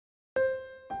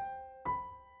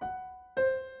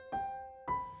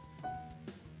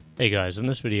Hey guys, in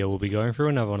this video we'll be going through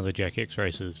another one of the Jak X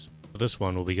Races. For this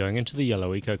one we'll be going into the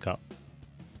Yellow Eco Cup.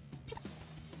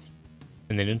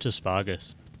 And then into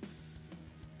Spargus.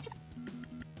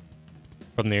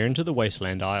 From there into the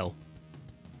Wasteland Isle.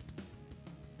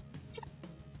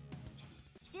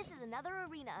 This is another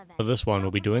arena event. For this one we'll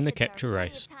be doing the capture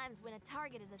race.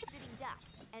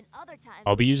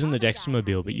 I'll be using the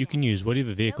Dextermobile, but you can use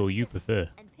whatever vehicle you prefer.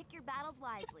 And pick your battles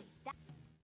wisely.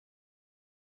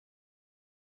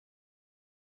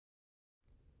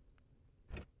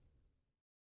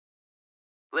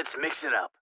 Let's mix it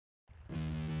up.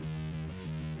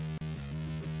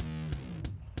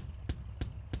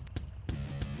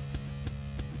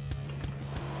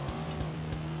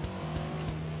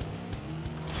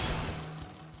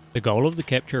 The goal of the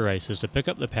capture race is to pick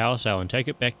up the power cell and take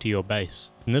it back to your base.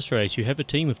 In this race you have a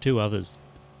team of 2 others.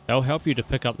 They'll help you to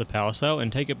pick up the power cell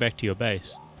and take it back to your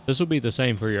base. This will be the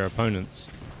same for your opponents.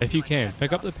 If you can,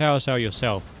 pick up the power cell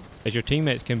yourself, as your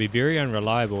teammates can be very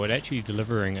unreliable at actually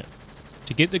delivering it.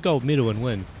 To get the gold medal and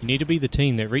win, you need to be the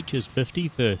team that reaches 50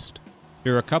 first.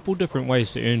 There are a couple different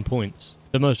ways to earn points.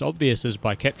 The most obvious is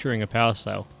by capturing a power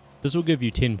cell. This will give you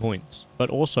 10 points, but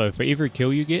also for every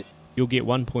kill you get, you'll get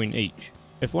 1 point each.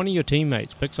 If one of your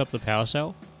teammates picks up the power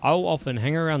cell, I will often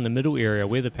hang around the middle area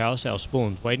where the power cell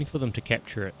spawns waiting for them to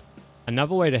capture it.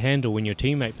 Another way to handle when your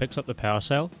teammate picks up the power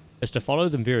cell is to follow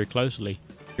them very closely.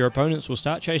 Your opponents will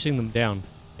start chasing them down,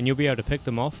 and you'll be able to pick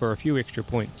them off for a few extra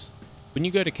points. When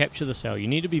you go to capture the cell, you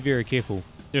need to be very careful.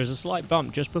 There is a slight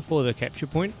bump just before the capture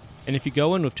point, and if you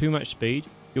go in with too much speed,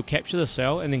 you'll capture the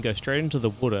cell and then go straight into the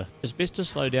water. It's best to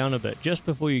slow down a bit just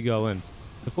before you go in.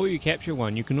 Before you capture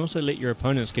one, you can also let your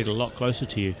opponents get a lot closer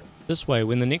to you. This way,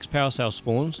 when the next power cell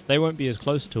spawns, they won't be as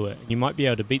close to it, and you might be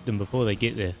able to beat them before they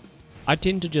get there. I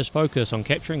tend to just focus on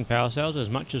capturing power cells as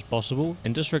much as possible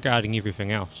and disregarding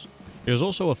everything else. There is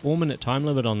also a 4-minute time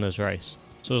limit on this race,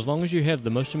 so as long as you have the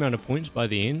most amount of points by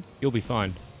the end, you'll be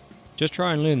fine. Just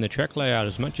try and learn the track layout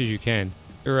as much as you can.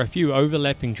 There are a few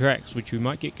overlapping tracks which you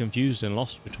might get confused and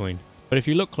lost between, but if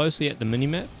you look closely at the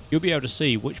minimap, you'll be able to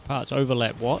see which parts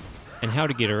overlap what, and how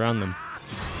to get around them.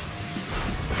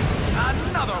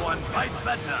 Another one bites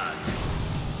the dust.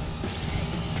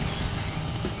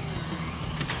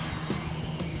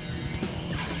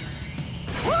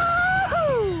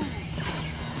 Woohoo!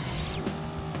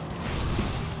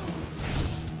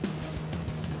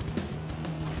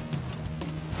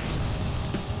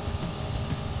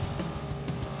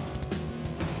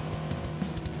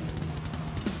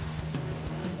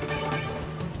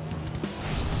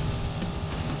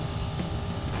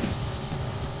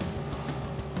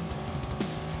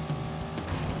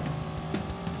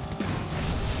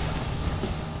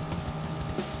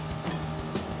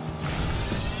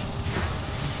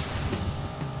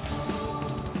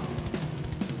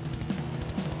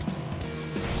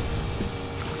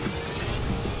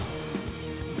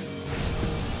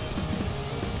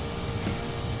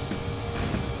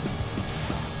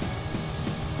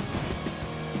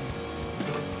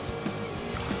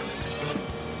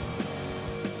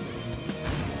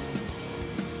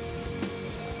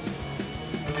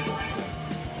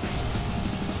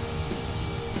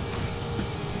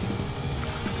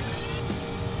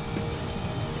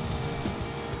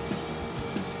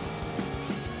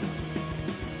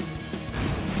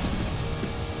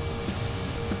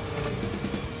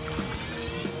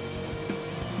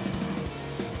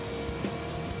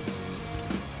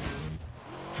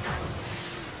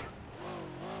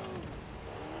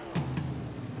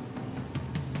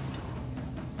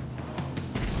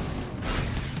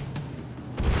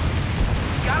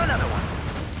 Got another one.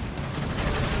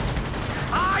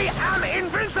 I am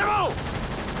invincible!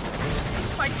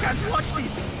 I can't watch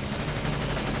these.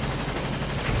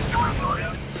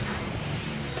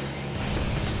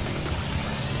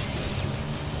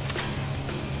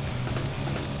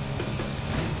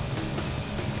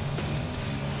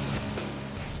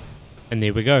 And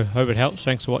there we go. Hope it helps.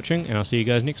 Thanks for watching, and I'll see you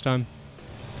guys next time.